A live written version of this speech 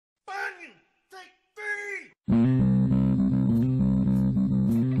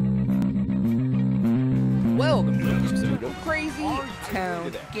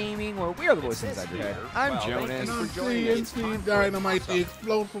Town Gaming, where we are the voice inside your head. I'm Jonas. CNC Dynamite, the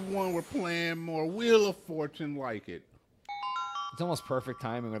explosive one. We're playing more Wheel of Fortune like it. It's almost perfect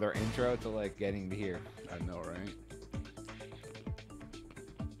timing with our intro to like getting to here. I know, right?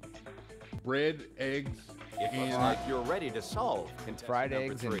 Bread, eggs, It looks like you're ready to solve. Fried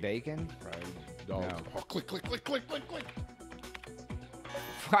eggs and bacon. fried dogs. No. Oh, click, click, click, click, click, click.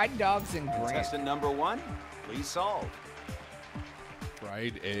 Fried dogs and Grant. Contestant number 1, please solve.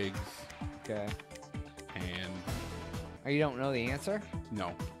 Fried eggs Okay. and Oh, you don't know the answer?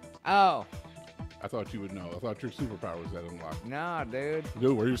 no. Oh. I thought you would know. I thought your superpower was that unlocked. Nah, dude.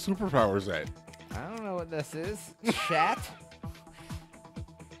 Dude, where are your superpowers at? I don't know what this is. Chat?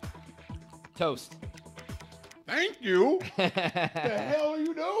 Toast. Thank you. What the hell are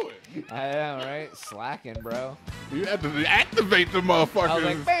you doing? I know, right? Slacking, bro. You had to activate the motherfuckers. I was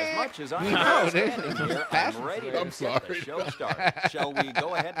like, As much as I'm No, standing dude. here, I'm ready to I'm get sorry. the show started. Shall we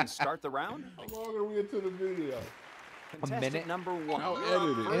go ahead and start the round? How long are we into the video? Contestant minute? number 1. I'll you're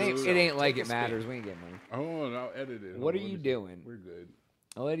edit up it. first. It ain't like Take it a spin. matters. We ain't get money. Hold on, I'll edit it. What Hold are on, you let me see. doing? We're good.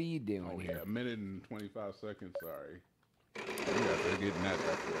 What are you doing Oh, here? yeah, a minute and 25 seconds, sorry. Yeah, they're getting that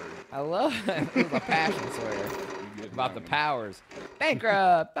word. I love it. It was a passion swear. You getting About that the one. powers.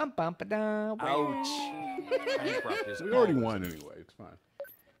 Bankrupt. Bum, bum, ba-dum. Ouch. Bankrupt is We already called. won anyway, it's fine.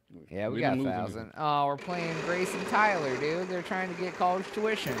 Yeah, we We got didn't lose 1,000. Oh, we're playing Grace and Tyler, dude. They're trying to get college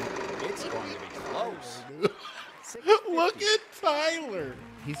tuition. It's going to be close. Look at Tyler.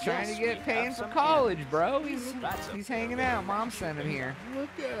 He's trying Yes, to get we paying have for some college, bro. He's That's a hanging out. Mom sent him here. Look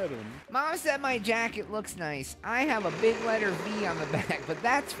at him. Mom said my jacket looks nice. I have a big letter V on the back, but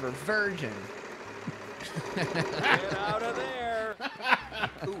that's for virgin. Get out of there.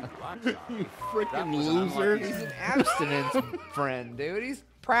 Ooh, I'm sorry. You That freaking was an loser. unlucky- He's an abstinence friend, dude. He's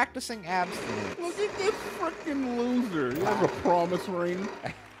practicing abstinence. Look at this freaking loser. He has a promise ring.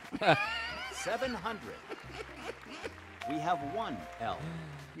 700. We have 1 L.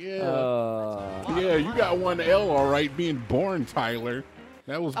 Yeah. Yeah, you got one L all right being born, Tyler.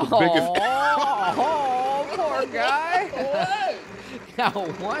 That was the biggest. Oh, poor guy. What? Got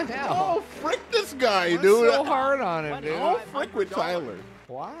one Oh, out. frick this guy, What's dude. so hard on him, dude? Don't frick with Tyler.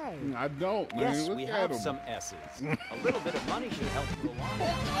 Why? I don't, man. Yes, Look we at have him. some S's. A little bit of money should help you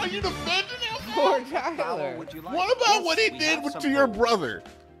along. Are you defending him? Poor How Tyler. would you like? What about Yes, what he we did have with, some to your gold. brother?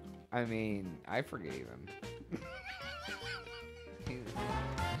 I mean, I forgave him.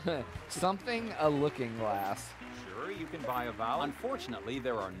 Something a looking glass. Sure, you can buy a vowel. Unfortunately,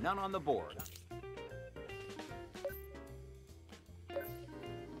 there are none on the board.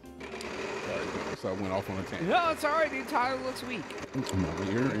 Sorry, so I went off on a tangent. No, it's alright, dude. Tyler looks weak. Come over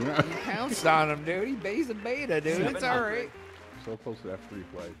here. You're not You pounced on him, dude. He's a beta, dude. It's 700. alright. so close to that free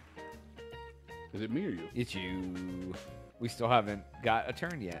play. Is it me or you? It's you. We still haven't got a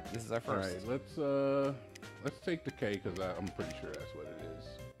turn yet. This is our All first. right, let's take the K because I'm pretty sure that's what it is.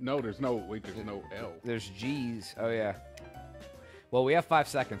 No, there's no L. There's G's. Oh, yeah. Well, we have 5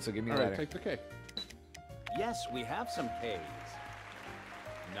 seconds, so give me a All right, letter. take the K. Yes, we have some K's.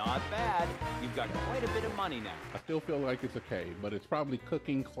 Not bad. You've got quite a bit of money now. I still feel like it's a K, but it's probably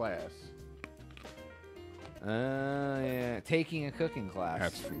cooking class. Yeah. Taking a cooking class.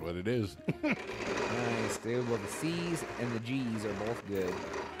 That's what it is. Nice, dude. Well, the C's and the G's are both good.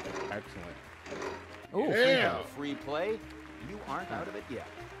 Excellent. Oh, Yeah. Free play. You aren't out of it yet.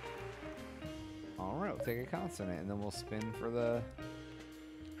 all right. We'll take a consonant, and then we'll spin for the...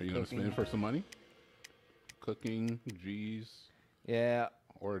 Are you going to Cooking. spin for some money? Cooking, G's, Yeah.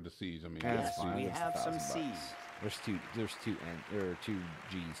 or the C's? I mean, Yeah, Yes, that's fine. we That's have some 1,000 bucks. C's. There's two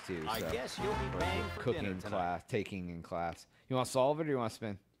G's too. I so. guess you'll be paying for Cooking dinner in tonight. class, taking in class. You want to solve it or you want to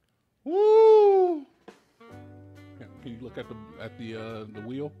spin? Woo! Can you look at the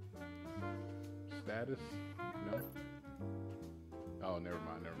wheel? Status? No. Oh, never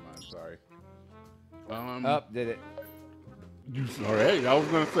mind. Sorry. Up, did it? All right. I was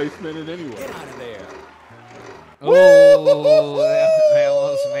gonna say spin it anyway. Get out of there. Oh, they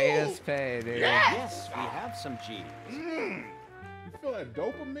almost made us pay, dude. Yes, we have some G's. You feel that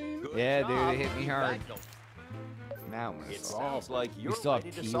dopamine? Good Yeah, dude, job. it hit me You hard. banked them. Now I'm gonna It solve. sounds like We you're still have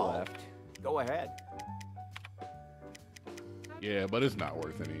ready to T solve. left. Go ahead. Yeah, but it's not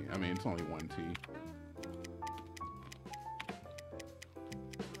worth any. I mean, it's only one T.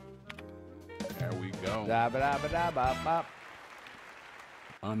 There we go. Da ba da ba da ba bop.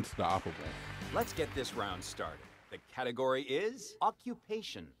 Unstoppable. Let's get this round started. The category is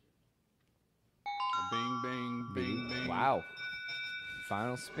occupation. Bing, bing, bing, bing. Wow.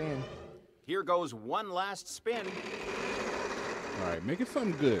 Final spin. Here goes one last spin. All right, make it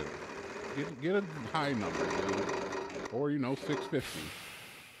something good. Get a high number, dude. Or, you know, $6.50.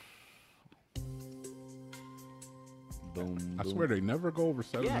 Boom. I swear they never go over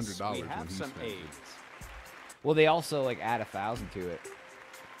 $700 Yes, we when have he some spends it. A's. Well, they also like add 1,000 to it.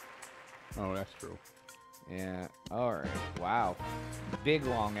 Oh, that's true. Yeah. All right. Wow. Big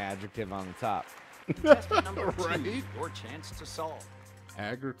long adjective on the top. Contestant number 2, Right? your chance to solve.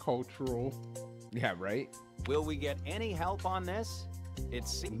 Agricultural. Yeah. Right. Will we get any help on this? It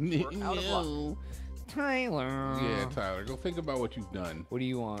seems we're out of luck. No. Tyler. Yeah, Tyler, go think about what you've done. What do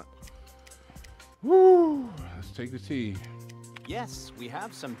you want? Woo! Let's take the T. Yes, we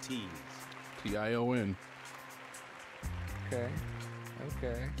have some T's. T-I-O-N. Okay.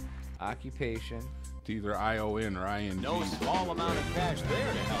 Okay. Occupation. It's either I-O-N or I-N-G. No small amount of cash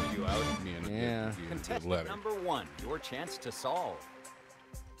there to help you out. Being a good- Yeah. being a good Contestant letter. number 1, your chance to solve.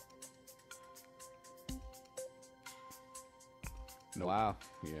 Nope. Wow.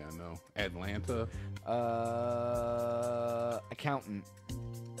 Yeah, no. Atlanta. Accountant.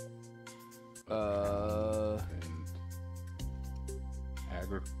 And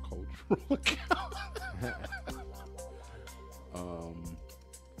agricultural account.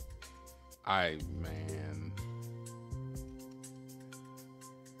 Man.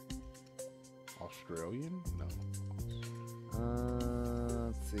 Australian? No.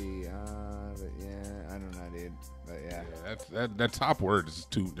 Let's see. Yeah, I don't know, dude. But yeah. Yeah, that top word is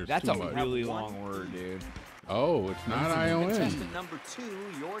too. There's That's too a much. really long word, dude. Oh, it's not I-O-N. Contestant number 2,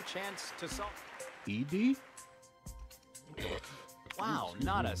 your chance to solve. E-D? Wow,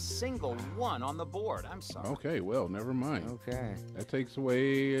 not a single one on the board. I'm sorry. Okay, well, never mind. Okay. That takes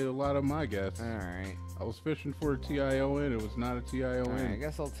away a lot of my guess. All right. I was fishing for a T-I-O-N. It was not a T-I-O-N. All right. I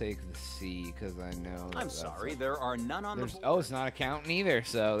guess I'll take the C because I know. I'm sorry, there are none on the board. Oh, it's not accountant either.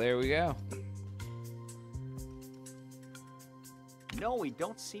 So there we go. No, we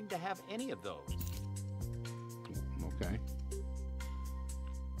don't seem to have any of those. Okay.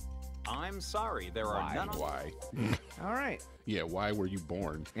 I'm sorry, there are none on Why? All right. Yeah, why were you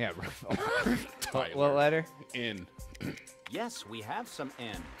born? Yeah. Tyler. What letter? N. Yes, we have some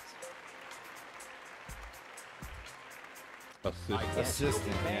N's. I Assistant. guess you'll be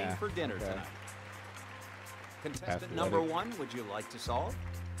Assistant, paying yeah. for dinner Okay. tonight. Contestant Athletic. number 1, would you like to solve?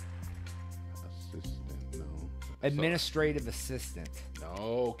 Assistant, no. Administrative assistant.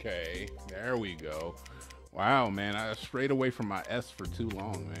 Okay, there we go. Wow, man, I strayed away from my S for too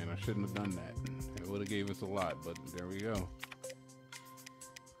long, man. I shouldn't have done that. It would have gave us a lot, but there we go.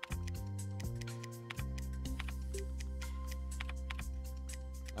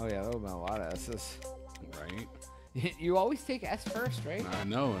 Oh yeah, that would have been a lot of S's. Right? You always take S first, right? I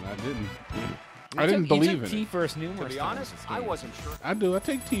know, and I didn't. I You didn't took- you believe took in T it. first To numerous be times honest, this I game. wasn't sure. I do. I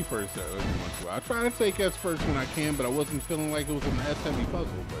take T first every once in a while. I try to take S first when I can, but I wasn't feeling like it was an S heavy puzzle,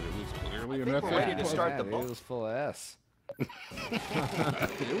 but it was clearly an think S we're heavy ready to puzzle. start yeah, the dude, boat. It was full of S.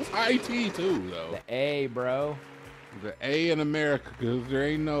 It was high T too, though. The A, bro. The A in America, because there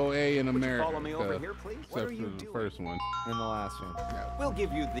ain't no A in Would you America. follow me over here, please? What Except are you for the doing? first one. And the last one. We'll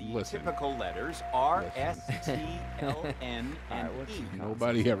give you the Listen. typical letters R, S, T, L, N, All and right, what's E. the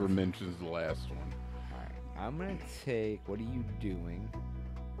Nobody ever mentions the last one. All right, I'm gonna take. What are you doing?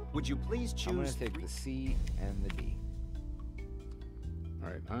 Would you please I'm gonna choose take 3? the C and the D. All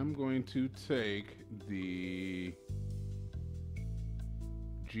right, I'm going to take the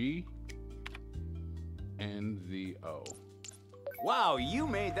G and the O. Wow, you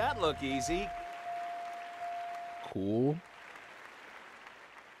made that look easy. Cool.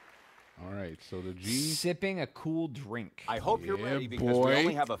 All right, so the G. Sipping a cool drink. I hope you're Yeah, ready because boy. we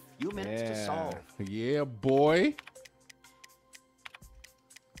only have a few minutes to Yeah. solve. Yeah, boy.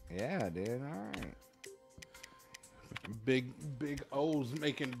 Yeah, dude. All right. Big O's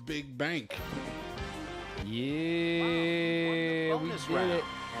making big bank. Yeah, we Bonus did round. it.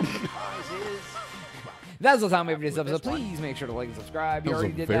 And the prize is That's the time of this With this episode. one. Please make sure to like and subscribe. You That was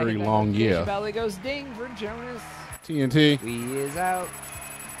already a did very that. Hit that long notification yeah. Bell that goes ding for Jonas. TNT. We is out.